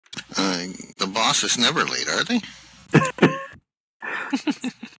The boss is never late, are they?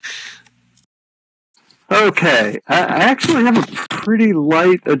 Okay, I actually have a pretty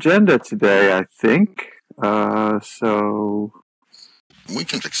light agenda today, I think. So we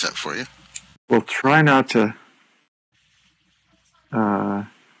can fix that for you. We'll try not to.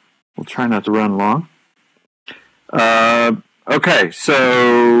 We'll try not to run long. Okay,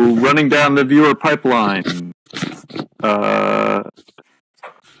 so running down the viewer pipeline.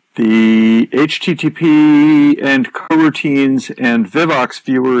 The HTTP and coroutines and Vivox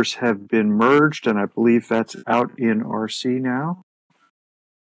viewers have been merged, and I believe that's out in RC now.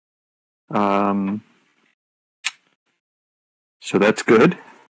 So that's good.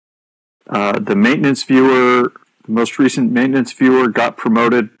 The maintenance viewer, the most recent maintenance viewer, got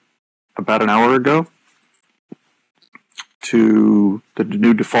promoted about an hour ago to the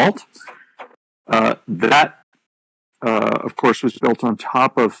new default. That, of course, was built on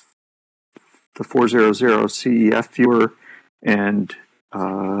top of the 400 CEF viewer, and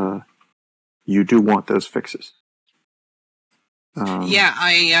you do want those fixes. Yeah,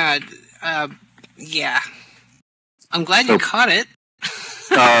 I'm glad you caught it.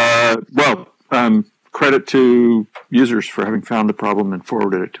 Credit to users for having found the problem and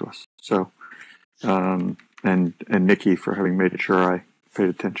forwarded it to us. So, and Nikki for having made sure I paid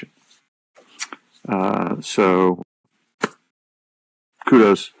attention. So,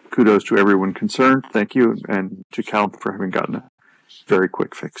 kudos to everyone concerned. Thank you, and to Callum for having gotten a very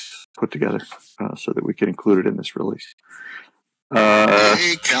quick fix put together so that we can include it in this release.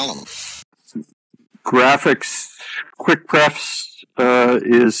 Hey, Callum. Graphics quick prefs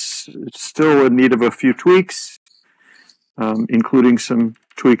is still in need of a few tweaks, including some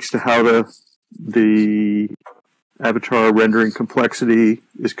tweaks to how the avatar rendering complexity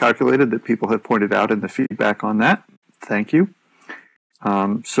is calculated that people have pointed out in the feedback on that. Thank you.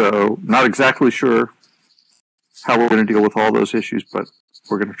 So not exactly sure how we're going to deal with all those issues, but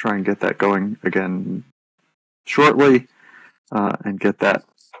we're going to try and get that going again shortly and get that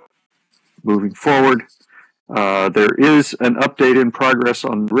moving forward. There is an update in progress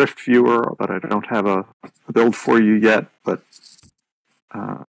on Rift Viewer, but I don't have a build for you yet, but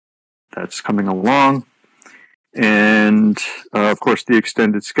that's coming along. And, of course, the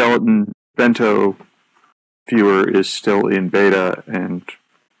extended skeleton bento viewer is still in beta and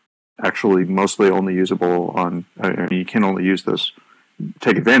actually mostly only usable on, you can only use those,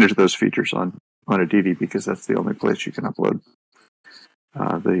 take advantage of those features on Aditi because that's the only place you can upload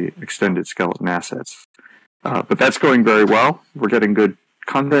the extended skeleton assets. But that's going very well. We're getting good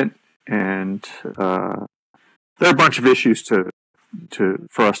content, and there are a bunch of issues for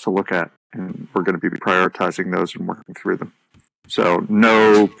us to look at, and we're going to be prioritizing those and working through them. So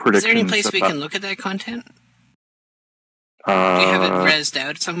no predictions. Is there any place we can look at that content? Do you have it rezzed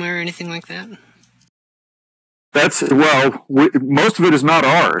out somewhere or anything like that? Most of it is not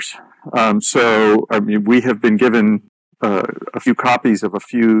ours. So, I mean, we have been given a few copies of a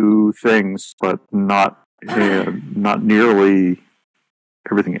few things, but not nearly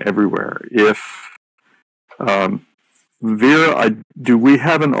everything everywhere. If Vera, do we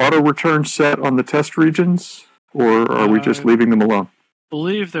have an auto return set on the test regions, or are we just leaving them alone? I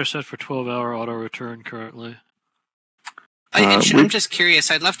believe they're set for 12-hour auto return currently. I'm just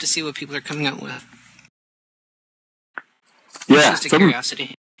curious. I'd love to see what people are coming out with. Yeah, just a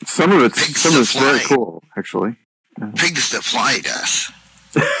curiosity. Some of it's very cool, actually. Pigs that fly, Gus.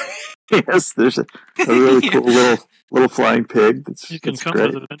 Yes, there's a really cool little flying pig. You can come to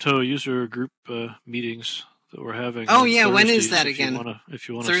the Bento user group meetings that we're having. Oh yeah, Thursdays, when is that again? If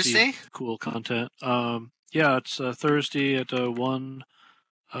you want to see cool content. Yeah, it's Thursday at 1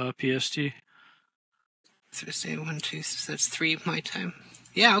 PST. Thursday 1, 2, so that's 3 my time.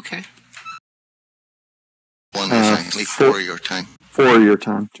 Yeah, okay. 1 is actually 4 your time. 4 your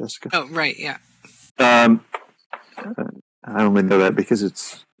time, Jessica. Oh right, yeah. I only know that because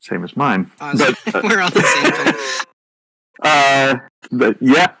it's same as mine. Awesome. But, we're on the same thing. But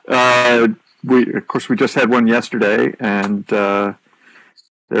yeah, we just had one yesterday, and there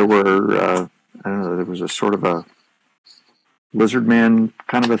were I don't know, there was a sort of a lizard man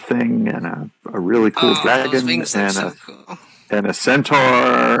kind of a thing, and a really cool dragon, and a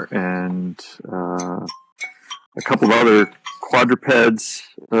centaur, and a couple of other quadrupeds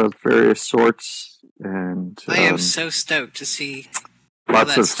of various sorts, and I am so stoked to see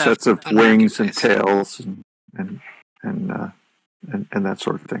lots of sets of wings and tails and that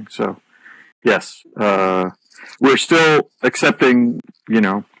sort of thing. So yes, we're still accepting,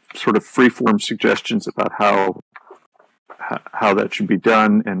 sort of freeform suggestions about how that should be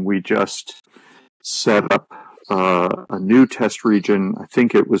done, and we just set up a new test region. I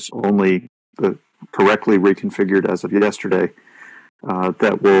think it was only correctly reconfigured as of yesterday.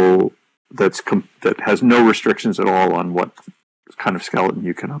 That has no restrictions at all on what kind of skeleton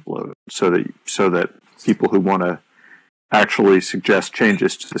you can upload, so that people who want to actually suggest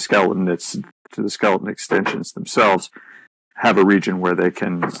changes to the skeleton extensions themselves have a region where they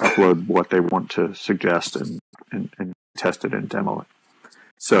can upload what they want to suggest and test it and demo it.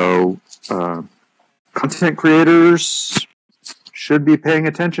 So content creators should be paying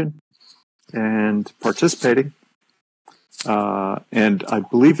attention and participating. And I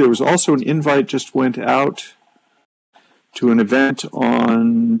believe there was also an invite just went out to an event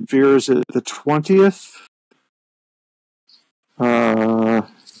on Veers at the 20th,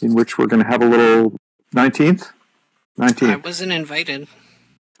 in which we're going to have a little 19th. I wasn't invited.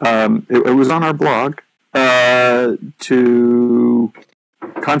 It was on our blog to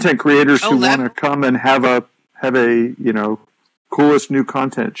content creators who want to come and have a coolest new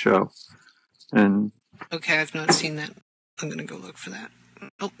content show. And okay, I've not seen that. I'm going to go look for that.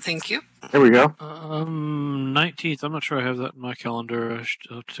 Oh, thank you. There we go. 19th. I'm not sure I have that in my calendar. I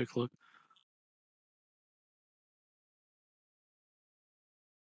should have to take a look.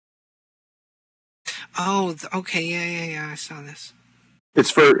 Oh, okay. Yeah. I saw this.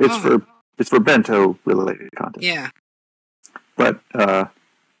 It's for bento related content. Yeah. But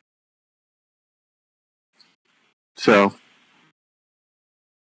so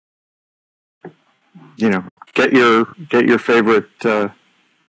get your favorite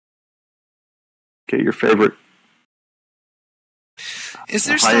Is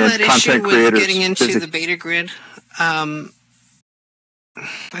there still that issue with getting into the beta grid? I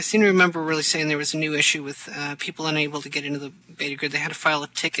seem to remember really saying there was a new issue with people unable to get into the beta grid. They had to file a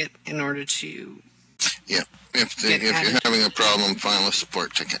ticket in order to. Yeah, if you're having a problem, file a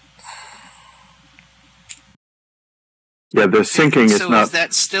support ticket. Yeah, the syncing is not. So is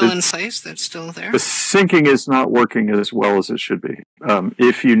that still in place? That's still there? The syncing is not working as well as it should be.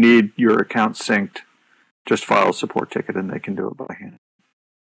 If you need your account synced, just file a support ticket and they can do it by hand.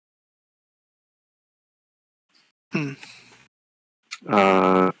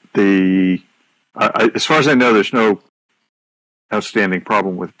 As far as I know, there's no outstanding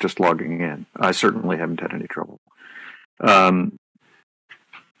problem with just logging in. I certainly haven't had any trouble.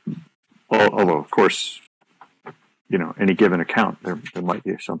 Although, of course, any given account, there might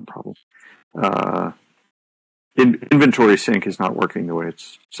be some problem. Inventory sync is not working the way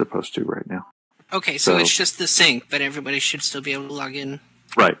it's supposed to right now. Okay, so it's just the sync, but everybody should still be able to log in.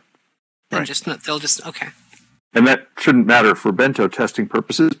 Right. And okay. And that shouldn't matter for bento testing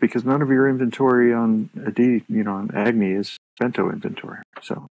purposes because none of your inventory on on Agni is bento inventory.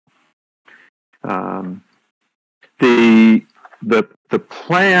 So, the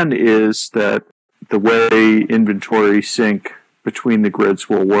plan is that the way inventory sync between the grids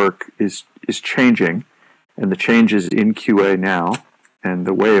will work is changing, and the change is in QA now. And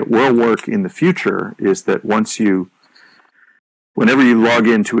the way it will work in the future is that whenever you log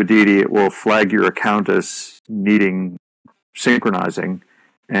into Aditi, it will flag your account as needing synchronizing,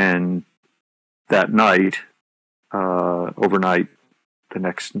 and that night, overnight, the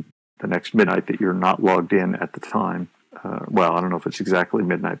next midnight that you're not logged in at the time, I don't know if it's exactly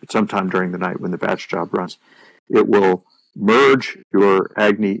midnight, but sometime during the night when the batch job runs, it will merge your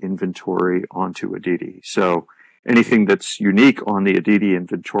Agni inventory onto Aditi. So anything that's unique on the Aditi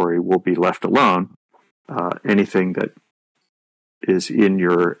inventory will be left alone. Anything that is in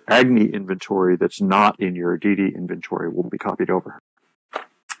your Agni inventory that's not in your Aditi inventory will be copied over.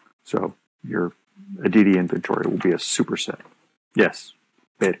 So your Aditi inventory will be a superset. Yes,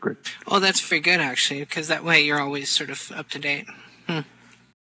 beta grid. Oh, that's very good, actually, because that way you're always sort of up to date. Yeah,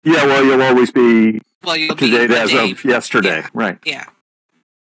 well, you'll always be up to date as of yesterday. Yeah. Right. Yeah.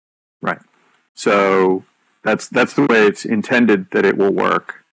 Right. So that's the way it's intended that it will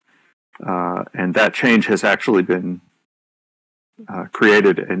work. And that change has actually been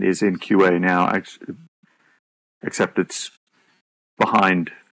created and is in QA now, except it's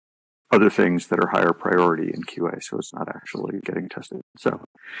behind other things that are higher priority in QA, so it's not actually getting tested. So,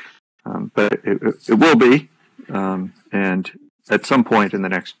 but it will be, and at some point in the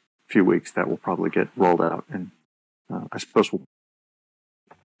next few weeks, that will probably get rolled out, and I suppose we'll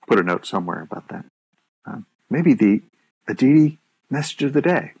put a note somewhere about that. Maybe the Aditi message of the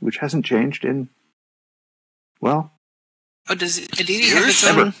day, which hasn't changed in, well... Oh, does Aditi have its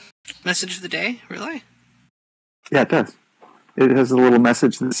own message of the day? Really? Yeah, it does. It has a little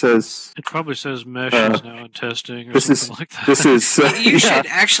message that says... It probably says mesh is now in testing or something like that. This is... you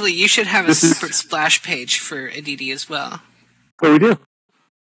should have a separate splash page for Aditi as well. Oh, we do.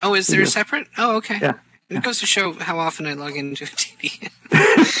 Oh, is there a separate? Oh, okay. Yeah. It goes to show how often I log into a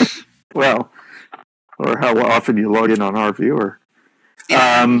TDN. Well, or how often you log in on our viewer.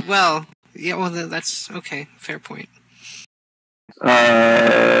 Yeah, well, that's okay. Fair point.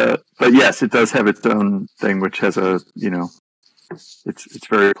 But yes, it does have its own thing, which has it's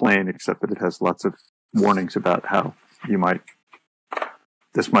very plain, except that it has lots of warnings about how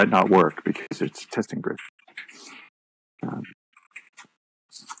this might not work because it's testing grid.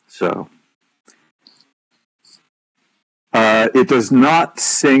 It does not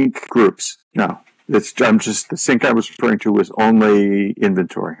sync groups. No, the sync I was referring to was only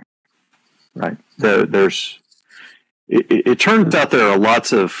inventory. Right. It turns out there are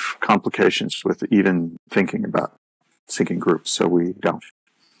lots of complications with even thinking about syncing groups, so we don't.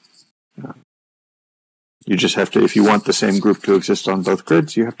 You just have to, if you want the same group to exist on both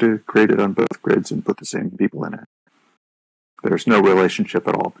grids, you have to create it on both grids and put the same people in it. There's no relationship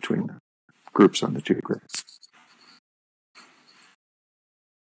at all between the groups on the two grids.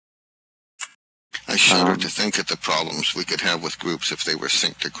 I shudder to think of the problems we could have with groups if they were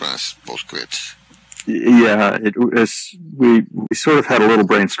synced across both grids. Yeah, we sort of had a little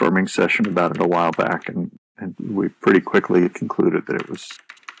brainstorming session about it a while back, and we pretty quickly concluded that it was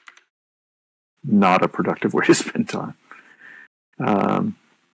not a productive way to spend time. I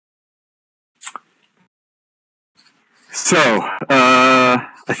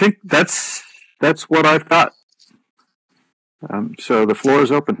think that's what I've got. So the floor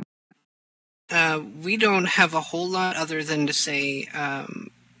is open. We don't have a whole lot other than to say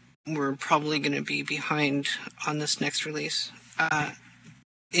we're probably going to be behind on this next release.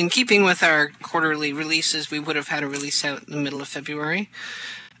 In keeping with our quarterly releases, we would have had a release out in the middle of February.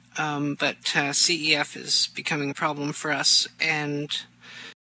 But CEF is becoming a problem for us, and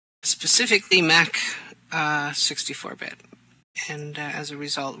specifically Mac 64-bit. And as a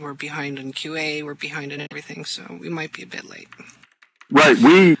result, we're behind in QA, we're behind in everything, so we might be a bit late. Right.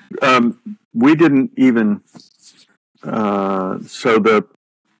 We didn't even. So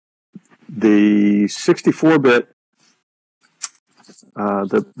the 64-bit,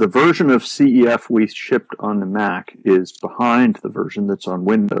 the version of CEF we shipped on the Mac is behind the version that's on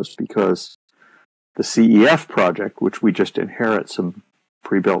Windows because the CEF project, which we just inherit some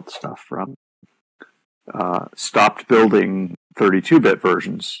pre-built stuff from, stopped building 32-bit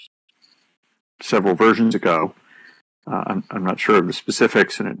versions several versions ago. I'm not sure of the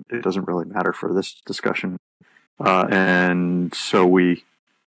specifics, and it doesn't really matter for this discussion. And so we're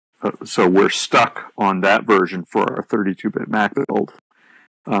stuck on that version for our 32-bit Mac build.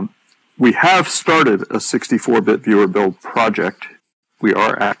 We have started a 64-bit viewer build project. We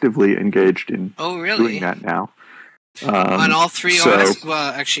are actively engaged in doing that now. On all three OS?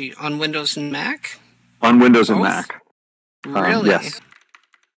 Well, actually, on Windows and Mac? On Windows and Mac. Really? Yes.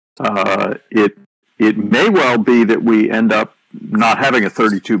 It may well be that we end up not having a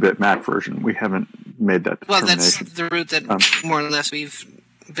 32-bit Mac version. We haven't made that determination. Well, that's the route that more or less we've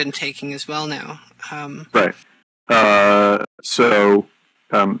been taking as well now. Right.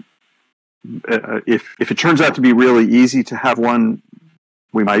 If it turns out to be really easy to have one,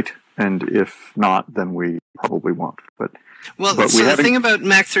 we might, and if not, then we probably won't. But the thing about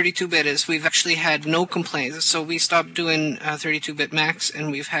Mac 32-bit is we've actually had no complaints. So we stopped doing 32-bit Macs,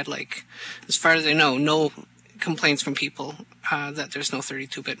 and we've had, as far as I know, no complaints from people that there's no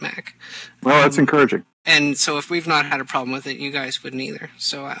 32-bit Mac. Well, that's encouraging. And so if we've not had a problem with it, you guys wouldn't either.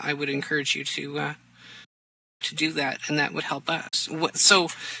 So I would encourage you to do that, and that would help us. So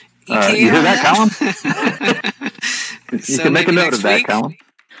you hear that, Colin? You can make a note of that, Colin.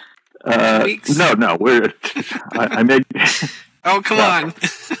 No, I made. Oh, come on.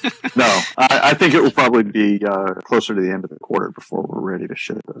 No, I think it will probably be closer to the end of the quarter before we're ready to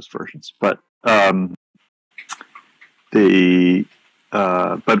ship those versions. But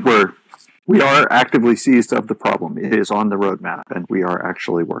we are actively seized of the problem. It is on the roadmap, and we are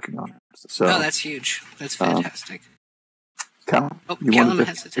actually working on it. So, that's huge. That's fantastic. Cal, you wanted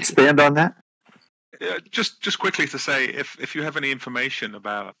to expand on that? Just quickly to say, if you have any information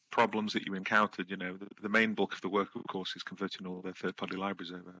about problems that you encountered, the main bulk of the work, of course, is converting all the third-party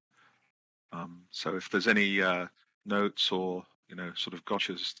libraries over. So if there's any notes or sort of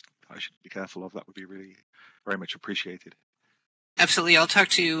gotchas I should be careful of, that would be really very much appreciated. Absolutely, I'll talk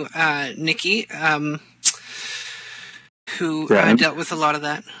to Nikki, who dealt with a lot of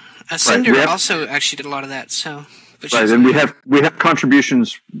that. Cinder also actually did a lot of that. So. Right, and we have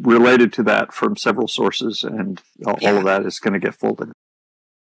contributions related to that from several sources, and all of that is going to get folded.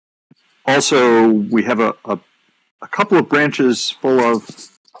 Also, we have a couple of branches full of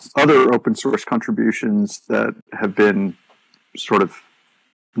other open source contributions that have been sort of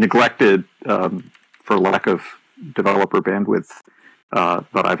neglected for lack of developer bandwidth.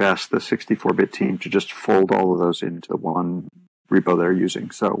 But I've asked the 64-bit team to just fold all of those into one repo they're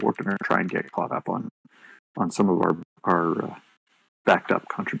using. So we're going to try and get caught up on some of our backed up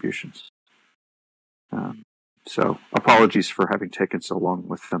contributions. So apologies for having taken so long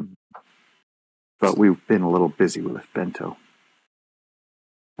with them, but we've been a little busy with Bento.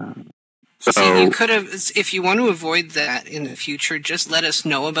 So you could have, if you want to avoid that in the future, just let us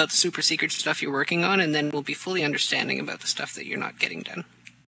know about the super secret stuff you're working on, and then we'll be fully understanding about the stuff that you're not getting done.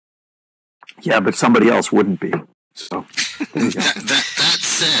 Yeah, but somebody else wouldn't be. So that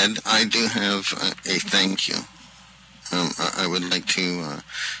said, I do have a thank you. I would like to.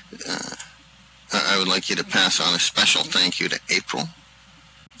 I would like you to pass on a special thank you to April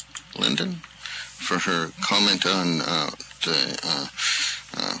Linden for her comment on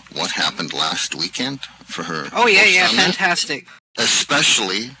what happened last weekend. For her. Oh yeah, fantastic.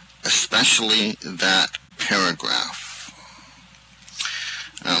 Especially that paragraph.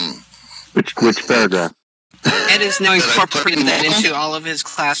 Which paragraph? Ed is now incorporating that into all of his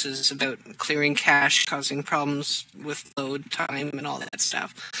classes about clearing cache, causing problems with load time and all that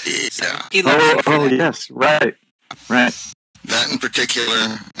stuff. Yeah. So he loves Yes, right. That in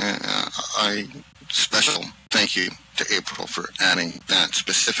particular, I special thank you to April for adding that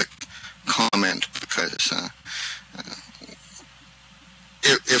specific comment, because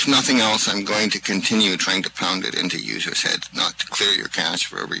if nothing else, I'm going to continue trying to pound it into users' heads not to clear your cache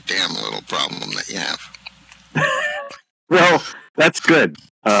for every damn little problem that you have. Well, that's good.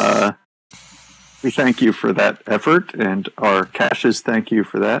 We thank you for that effort, and our caches thank you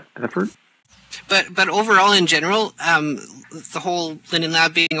for that effort. But overall, in general, the whole Linden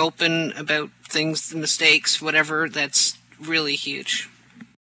Lab being open about things, mistakes, whatever, that's really huge.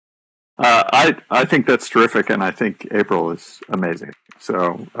 I think that's terrific, and I think April is amazing.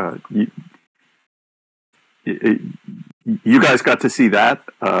 So you guys got to see that.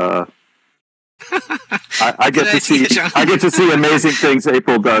 I get to see amazing things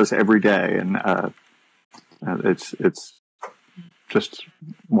April does every day, and it's just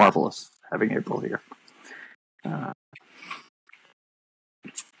marvelous having April here.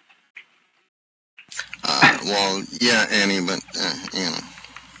 Well, yeah, Annie, but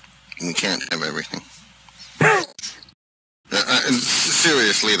we can't have everything.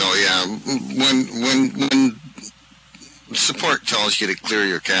 Seriously, though, yeah. When support tells you to clear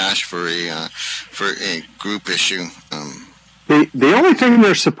your cache for a group issue, the only thing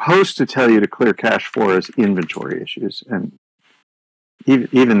they're supposed to tell you to clear cache for is inventory issues, and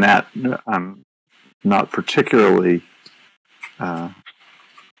even that I'm not particularly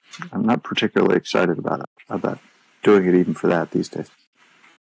excited about doing it even for that these days.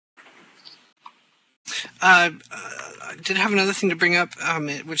 I did have another thing to bring up,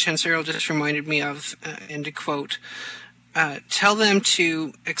 which Hansero just reminded me of, and to quote, tell them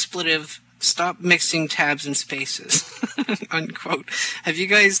to expletive stop mixing tabs and spaces, unquote. Have you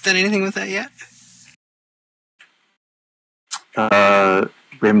guys done anything with that yet?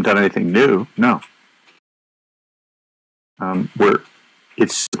 We haven't done anything new, no.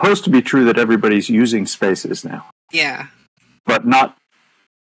 It's supposed to be true that everybody's using spaces now. Yeah. But not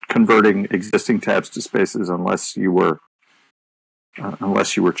converting existing tabs to spaces unless you were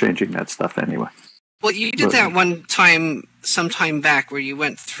changing that stuff anyway. Well, you did that one time, some time back, where you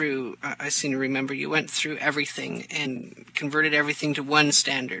went through, I seem to remember, you went through everything and converted everything to one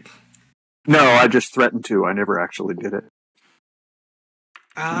standard. No, I just threatened to. I never actually did it.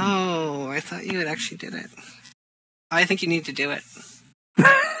 Oh, I thought you had actually did it. I think you need to do it.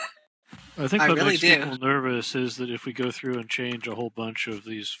 I think what really makes do. people nervous is that if we go through and change a whole bunch of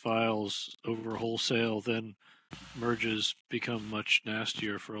these files over wholesale, then merges become much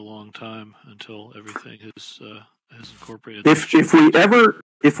nastier for a long time until everything is incorporated.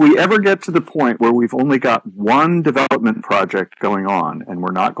 If we ever get to the point where we've only got one development project going on and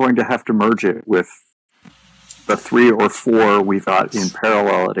we're not going to have to merge it with the 3 or 4 we've got in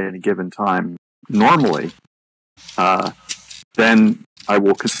parallel at any given time normally, then I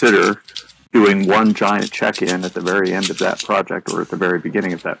will consider doing one giant check-in at the very end of that project or at the very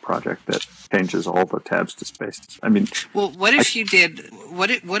beginning of that project that changes all the tabs to spaces. I mean, well, what if you did?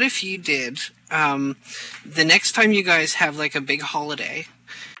 What if you did? The next time you guys have like a big holiday,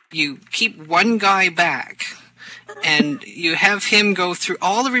 you keep one guy back, and you have him go through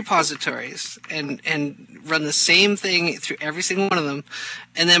all the repositories and run the same thing through every single one of them,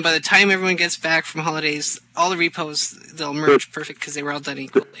 and then by the time everyone gets back from holidays, all the repos they'll merge perfect because they were all done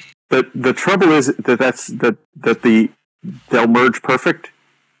equally. The trouble is that they'll merge perfect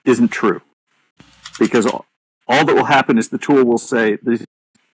isn't true, because all that will happen is the tool will say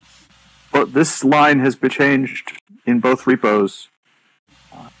Well, this line has been changed in both repos.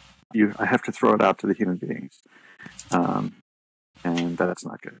 I have to throw it out to the human beings, and that's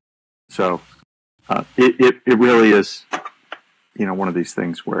not good. So it really is, one of these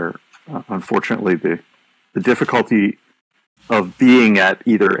things where, unfortunately, the difficulty of being at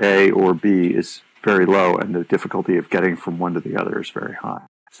either A or B is very low, and the difficulty of getting from one to the other is very high.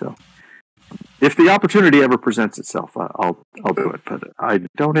 So, if the opportunity ever presents itself, I'll do it. But I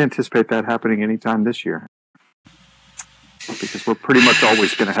don't anticipate that happening anytime this year, because we're pretty much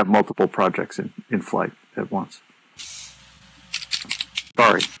always going to have multiple projects in flight at once.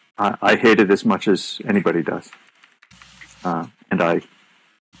 Sorry, I hate it as much as anybody does, and I.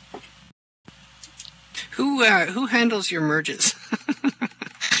 Who handles your merges?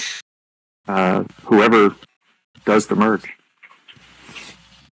 Whoever does the merge.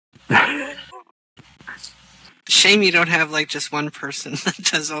 Shame you don't have just one person that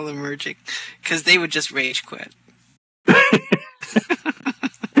does all the merging, because they would just rage quit.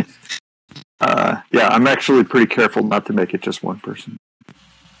 Yeah, I'm actually pretty careful not to make it just one person.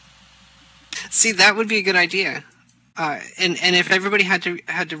 See, that would be a good idea. And if everybody had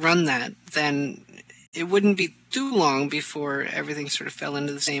to run that, then it wouldn't be too long before everything sort of fell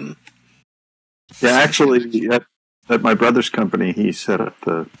into the same. Yeah, actually, at my brother's company, he set up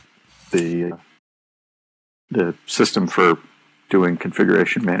the system for doing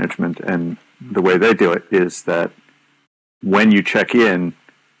configuration management, and the way they do it is that when you check in,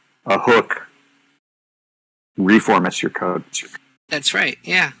 a hook reformats your code. That's right.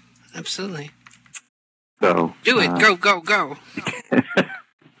 Yeah, absolutely. So do it. Go.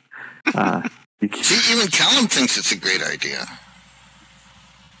 See, even Callum thinks it's a great idea.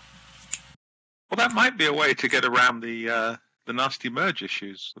 Well, that might be a way to get around the nasty merge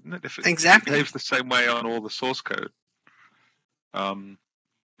issues, wouldn't it? If it exactly behaves the same way on all the source code, it'll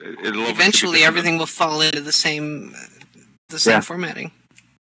eventually everything will fall into the same formatting.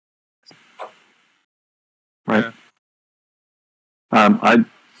 Right. Yeah.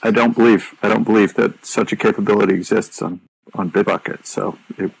 I don't believe that such a capability exists on Bitbucket. So,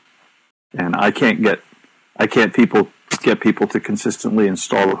 and I can't get people to consistently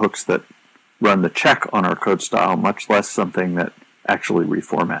install the hooks that run the check on our code style, much less something that actually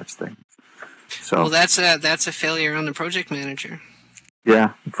reformats things. So, well, that's a failure on the project manager.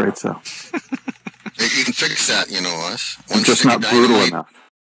 Yeah, I'm afraid so. You can fix that, us. I'm just not brutal enough.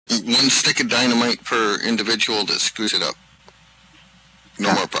 One stick of dynamite per individual that screws it up.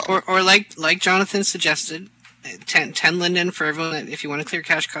 No more problem. Or like Jonathan suggested, 10 linden for everyone. If you want to clear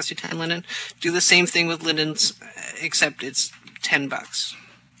cache, cost you 10 linden. Do the same thing with lindens, except it's $10.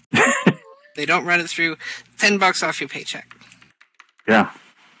 They don't run it through. $10 off your paycheck. Yeah,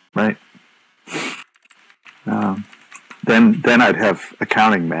 right. Then I'd have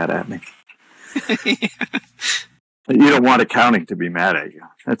accounting mad at me. Yeah. You don't want accounting to be mad at you.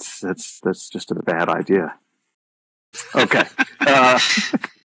 That's just a bad idea. Okay. All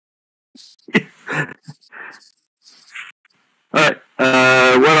right.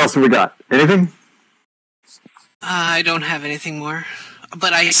 What else have we got? Anything? I don't have anything more,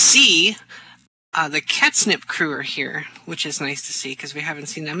 but I see the Catsnip crew are here, which is nice to see because we haven't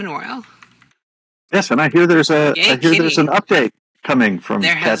seen them in a while. Yes, and I hear there's an update coming from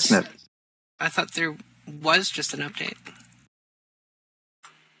Catsnip. I thought there was just an update.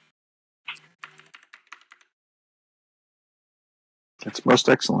 That's most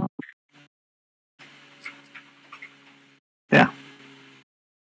excellent. Yeah.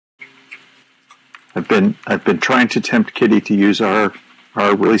 I've been trying to tempt Kitty to use our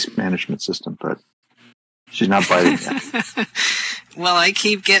release management system, but she's not biting yet. Well, I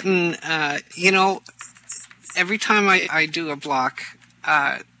keep getting, every time I do a block,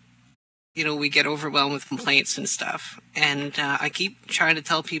 we get overwhelmed with complaints and stuff. And I keep trying to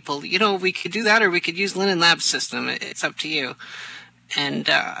tell people, we could do that or we could use Linden Labs system. It's up to you. And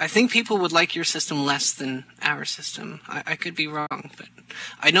I think people would like your system less than our system. I could be wrong, but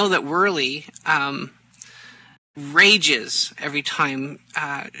I know that Whirly rages every time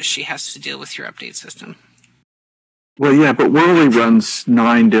she has to deal with your update system. Well, yeah, but Whirly runs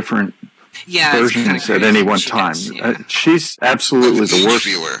 9 different versions at any one time. She's absolutely the worst.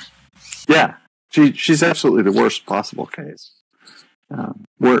 Viewer. Yeah, she's absolutely the worst possible case.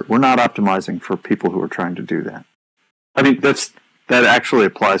 We're not optimizing for people who are trying to do that. I mean, that actually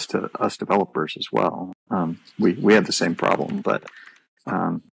applies to us developers as well. We have the same problem, but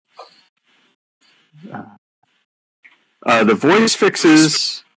the voice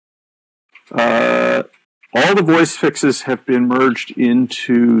fixes, all the voice fixes have been merged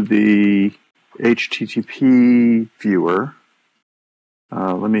into the HTTP viewer.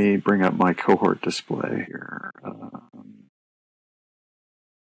 Let me bring up my cohort display here.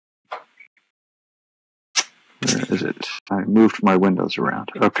 Where is it? I moved my windows around.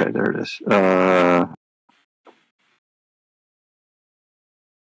 Okay, there it is.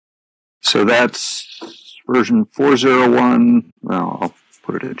 So that's version 401. Well, I'll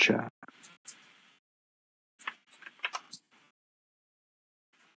put it in chat.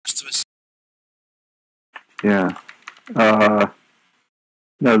 Yeah.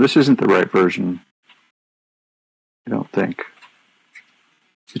 No, this isn't the right version. I don't think.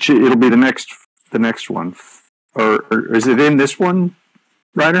 It'll be the next one. Or is it in this one,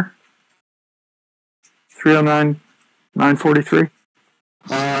 Ryder? 309.943?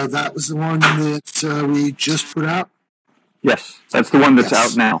 That was the one that we just put out? Yes, that's the one that's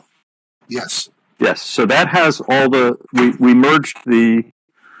out now. Yes. Yes, so that has all the... We merged the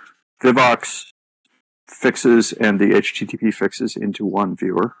Vivox fixes and the HTTP fixes into one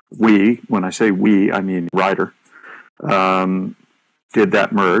viewer. When I say we, I mean Ryder, did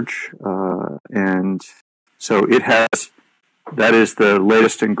that merge. And so it has... That is the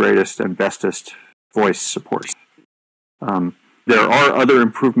latest and greatest and bestest voice support. There are other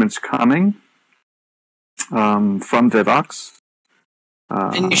improvements coming from Vivox.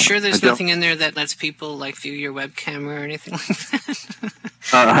 And you sure there's nothing in there that lets people view your webcam or anything like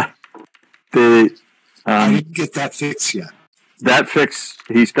that? I didn't get that fix yet. That fix,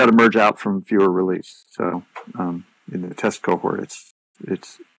 he's got to merge out from viewer release. So in the test cohort,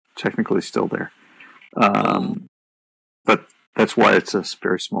 it's technically still there. But that's why it's a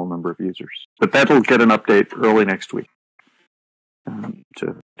very small number of users. But that'll get an update early next week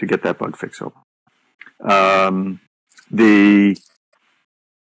to get that bug fix over.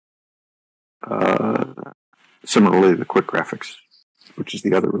 Similarly, the Quick Graphics, which is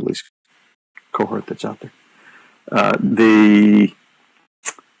the other release cohort that's out there.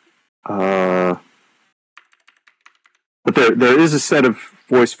 But there is a set of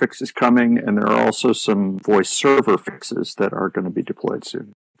voice fixes coming, and there are also some voice server fixes that are going to be deployed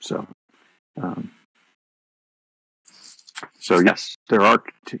soon. So yes, there are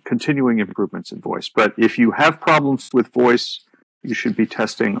continuing improvements in voice. But if you have problems with voice, you should be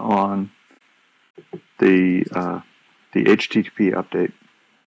testing on the HTTP update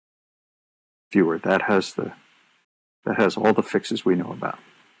viewer. That has all the fixes we know about,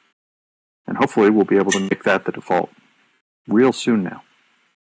 and hopefully we'll be able to make that the default real soon now.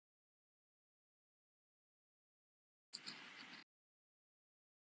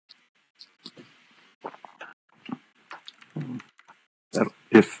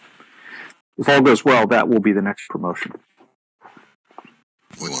 If all goes well, that will be the next promotion.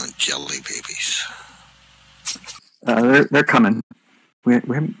 We want jelly babies. They're coming. We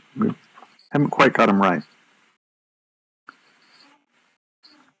haven't quite got them right.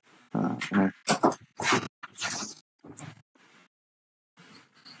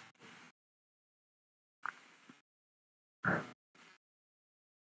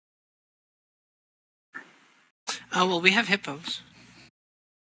 Oh, well, we have hippos.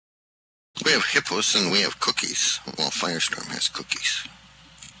 We have hippos and we have cookies. Well, Firestorm has cookies.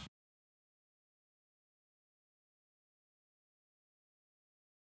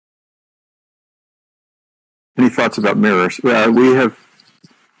 Any thoughts about mirrors? We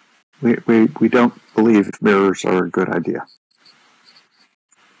don't believe mirrors are a good idea.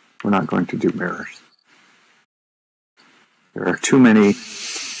 We're not going to do mirrors. There are too many.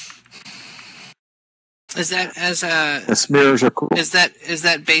 Is that mirrors are cool. Is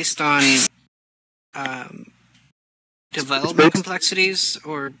that based on development complexities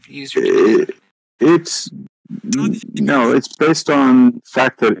or user? It's based on the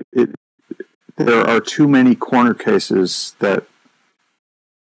fact that there are too many corner cases that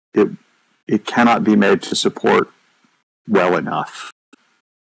it cannot be made to support well enough.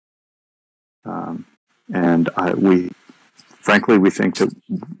 And we think that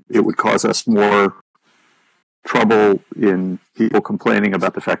it would cause us more trouble in people complaining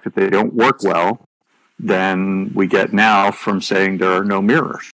about the fact that they don't work well than we get now from saying there are no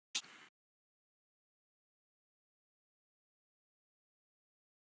mirrors.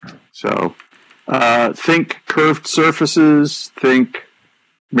 So think curved surfaces, think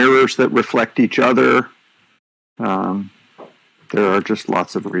mirrors that reflect each other. There are just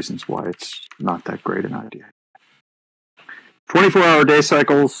lots of reasons why it's not that great an idea. 24-hour day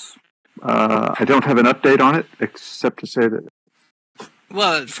cycles. I don't have an update on it, except to say that.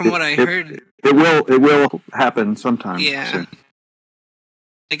 Well, from what I heard, it will happen sometime. Yeah, soon.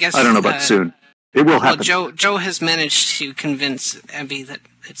 I guess I don't know about soon. It will happen. Joe has managed to convince Abby that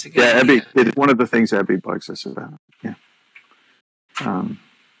it's a good idea. Abby. It's one of the things Abby bugs us about. Yeah.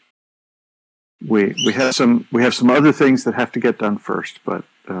 We have some other things that have to get done first, but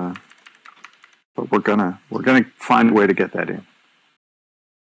we're gonna find a way to get that in.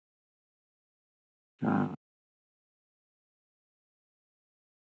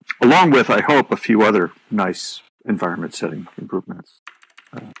 Along with, I hope, a few other nice environment setting improvements.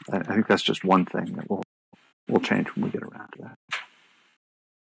 I think that's just one thing that we'll change when we get around to that.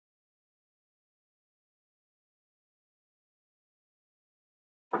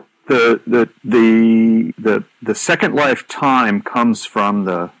 The Second Life time comes from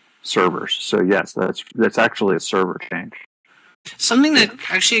the servers. So yes, that's actually a server change. Something that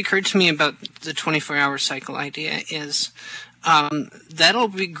actually occurred to me about the 24-hour cycle idea is that'll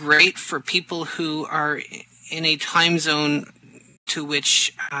be great for people who are in a time zone to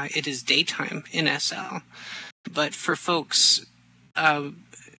which it is daytime in SL. But for folks,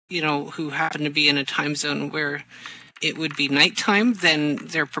 who happen to be in a time zone where it would be nighttime, then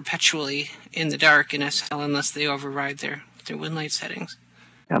they're perpetually in the dark in SL unless they override their Winlight settings.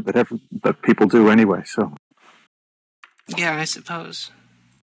 Yeah, but people do anyway, so. Yeah, I suppose.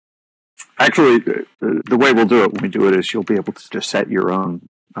 Actually, the way we'll do it when we do it is you'll be able to just set your own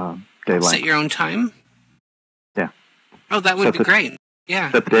day length. Set your own time? Yeah. Oh, that would be great.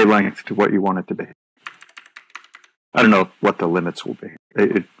 Yeah. Set the day length to what you want it to be. I don't know what the limits will be.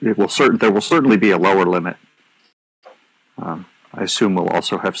 There will certainly be a lower limit. I assume we'll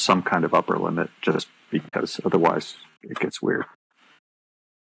also have some kind of upper limit, just because otherwise it gets weird.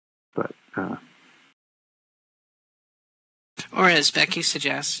 But or as Becky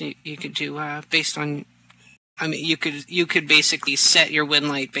suggests, you could do based on. I mean, you could basically set your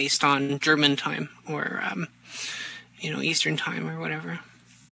Winlight based on German time or Eastern time or whatever.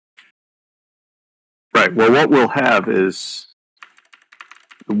 Right. Well, what we'll have is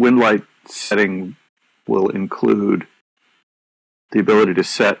the Winlight setting will include the ability to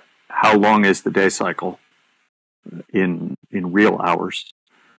set how long is the day cycle in real hours,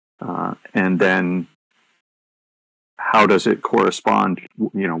 and then how does it correspond?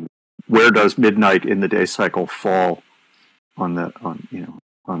 Where does midnight in the day cycle fall on a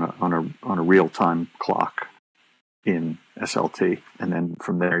real time clock in SLT, and then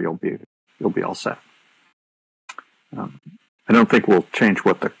from there you'll be all set. I don't think we'll change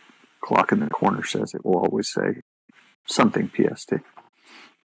what the clock in the corner says. It will always say something PST.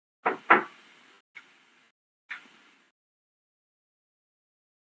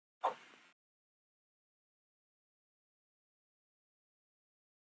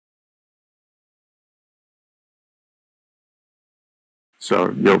 So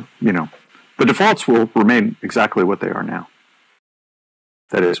the defaults will remain exactly what they are now.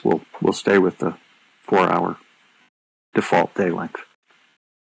 That is, we'll stay with the 4-hour default day length.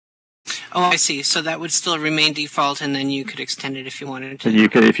 Oh, I see. So that would still remain default, and then you could extend it if you wanted to. And you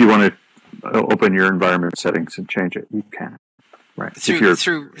can, if you want to open your environment settings and change it, you can. Right.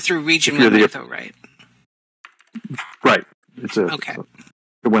 Through region Winlight, though, right? Right. It's the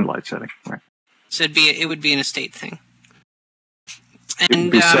Winlight setting, right? So it would be an estate thing.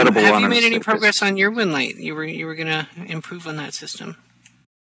 And be have on you made any progress on your Winlight? You were going to improve on that system.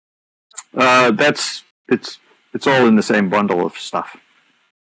 It's all in the same bundle of stuff.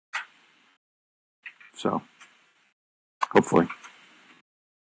 So hopefully,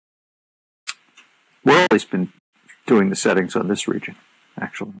 Worley's been doing the settings on this region,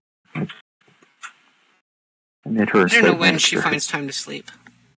 actually. I don't know when she finds time to sleep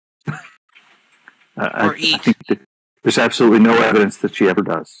or eat. I think there's absolutely no evidence that she ever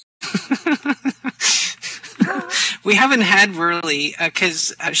does. We haven't had Worley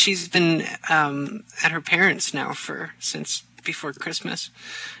because she's been at her parents' now since before Christmas,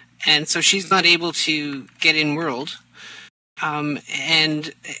 and so she's not able to get in World.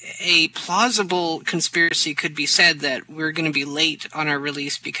 And a plausible conspiracy could be said that we're going to be late on our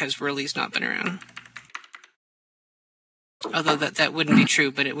release because Worley's not been around. Although that wouldn't be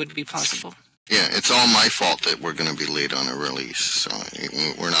true, but it would be plausible. Yeah, it's all my fault that we're going to be late on a release, so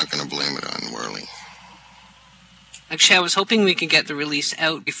we're not going to blame it on Worley. Actually, I was hoping we could get the release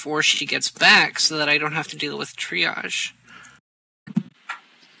out before she gets back so that I don't have to deal with triage.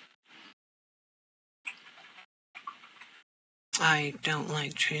 I don't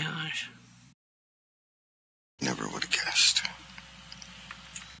like triage. Never would have guessed.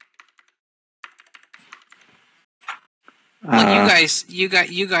 Well,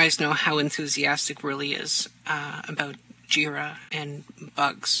 you guys know how enthusiastic Worley is about Jira and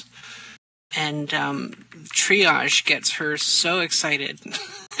bugs, and triage gets her so excited.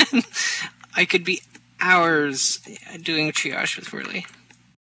 I could be hours doing triage with, really.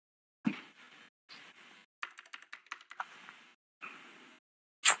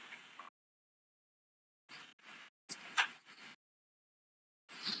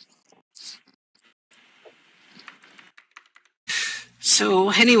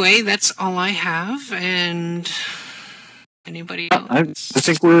 So anyway, that's all I have. And anybody else? I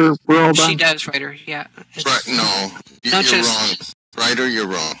think we're all She done. does, Ryder. Yeah. Right? No, you're Not just- wrong. Ryder, you're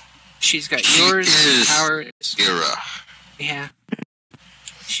wrong. She's got She yours, is- ours. Era. Yeah.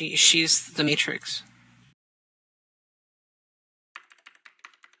 She's the Matrix.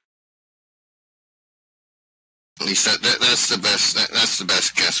 At least that's the best. That's the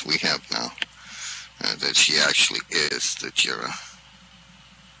best guess we have now. That she actually is the Jira.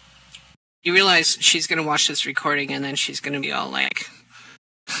 You realize she's going to watch this recording and then she's going to be all like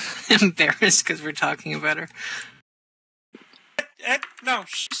embarrassed because we're talking about her. No,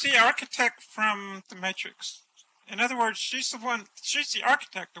 she's the architect from the Matrix. In other words, she's the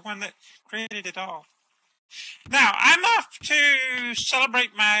architect, the one that created it all. Now, I'm off to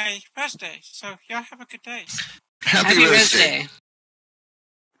celebrate my rest day, so y'all have a good day. Happy Rest Day.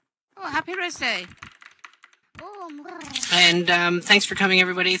 Oh, happy rest day. And thanks for coming,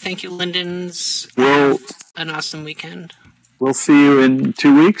 everybody. Thank you, Lyndon's. We'll An awesome weekend. we'll see you in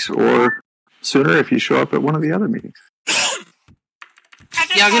 2 weeks or sooner if you show up at one of the other meetings.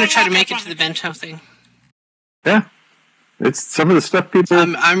 Yeah, I'm going to try to make it to the bento thing. Yeah, it's some of the stuff people.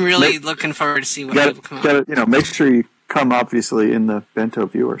 I'm really looking forward to see what people come up with. Make sure you come obviously in the bento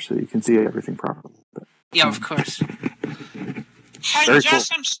viewer so you can see everything properly. But, Yeah, of course. Hey, Very Jess,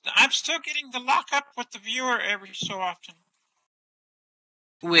 I'm still getting the lock up with the viewer every so often.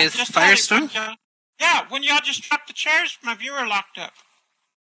 With Just had it Firestone? when y'all just dropped the chairs, my viewer locked up.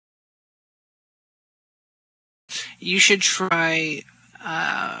 You should try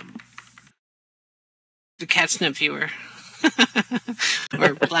the Catsnip viewer.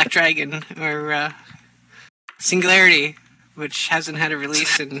 Or Black Dragon. Or Singularity, which hasn't had a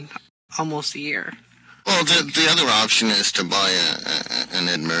release in almost a year. Well, the other option is to buy an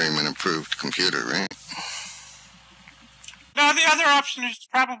Ed Merriman approved computer, right? No, the other option is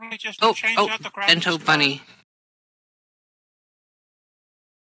probably just to change out the graphics Bento card. Bunny.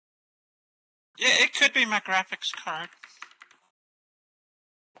 Yeah, it could be my graphics card.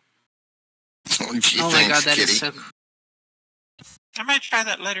 Oh, gee, Oh my thanks, god, that kitty. is so cool. I might try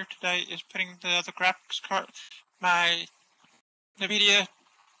that later today, is putting the other graphics card, my NVIDIA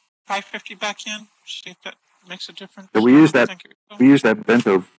 550 back in, see if that makes a difference. So we use that- Thank you. we use that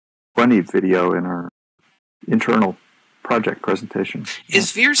bento bunny video in our internal project presentation.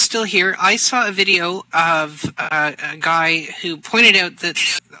 Is Veer still here? I saw a video of a guy who pointed out that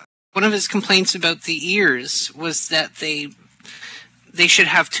one of his complaints about the ears was that they should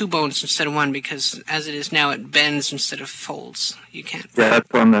have two bones instead of one, because as it is now, it bends instead of folds. You can't. Yeah,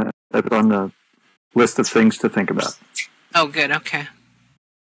 that's on the list of things to think about. Oh, good. Okay.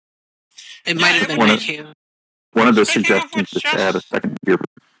 It might have been One my of- cue. One of the Speaking of suggestions which, is to add a second gear.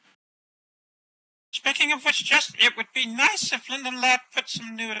 Speaking of which, just it would be nice if Linden Lab put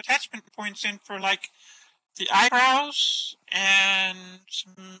some new attachment points in for like the eyebrows and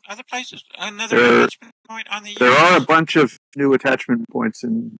some other places. Another There- attachment point on the There are a ears. bunch of new attachment points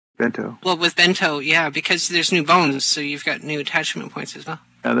in bento. Well, with bento, yeah, because there's new bones, so you've got new attachment points as well.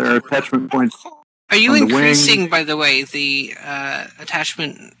 Now there are attachment points. Cool. Are you On the increasing, wing. by the way, the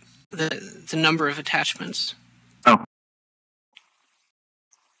attachment, the number of attachments? Oh.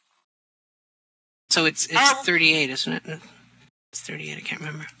 So it's Oh. 38, isn't it? It's 38. I can't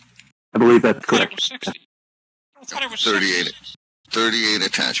remember. I believe that's I thought it correct. was 60. I thought it was 38. 60. 38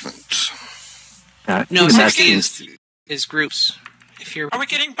 attachments. No, even that 60 seems- is groups. If you're Are we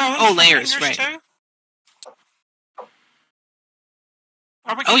getting bones? Oh, for layers, fingers right. Too?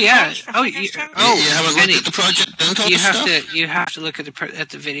 Are we Oh, getting yeah. bones for Oh, fingers you- too? oh, you haven't Benny, looked at the Project Bento you have stuff? to look at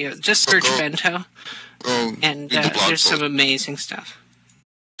the video. Just search Oh. bento, Oh, and read the blog there's some post. amazing stuff.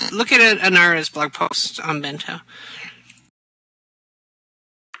 Look at Anara's blog post on bento.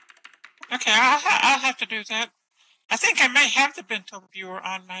 Okay, I'll have to do that. I think I may have the bento viewer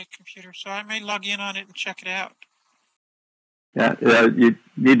on my computer, so I may log in on it and check it out. Yeah, you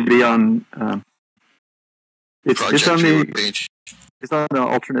need to be on. It's Project on viewer the page. it's on the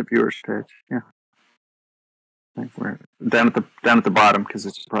alternate viewers page. Yeah, I think we're down at the bottom because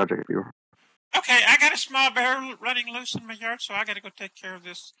it's a project viewer. Okay, I got a small bear running loose in my yard, so I got to go take care of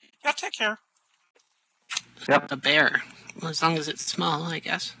this. Y'all take care. A bear. Well, as long as it's small, I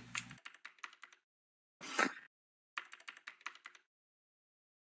guess.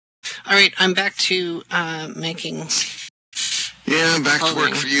 All right, I'm back to making. Yeah, back to work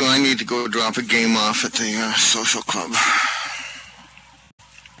Clothing. for you. I need to go drop a game off at the social club.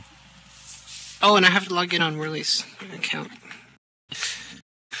 Oh, and I have to log in on Whirly's account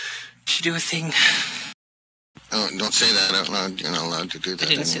to do a thing. Oh, don't say that out loud. You're not allowed to do that. I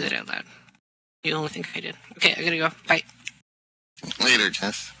didn't say anymore. that out loud. You only think I did. Okay, I gotta go. Bye. Later,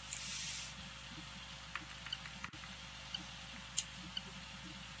 Jess.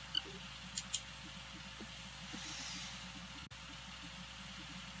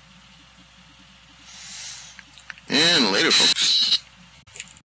 And later, folks.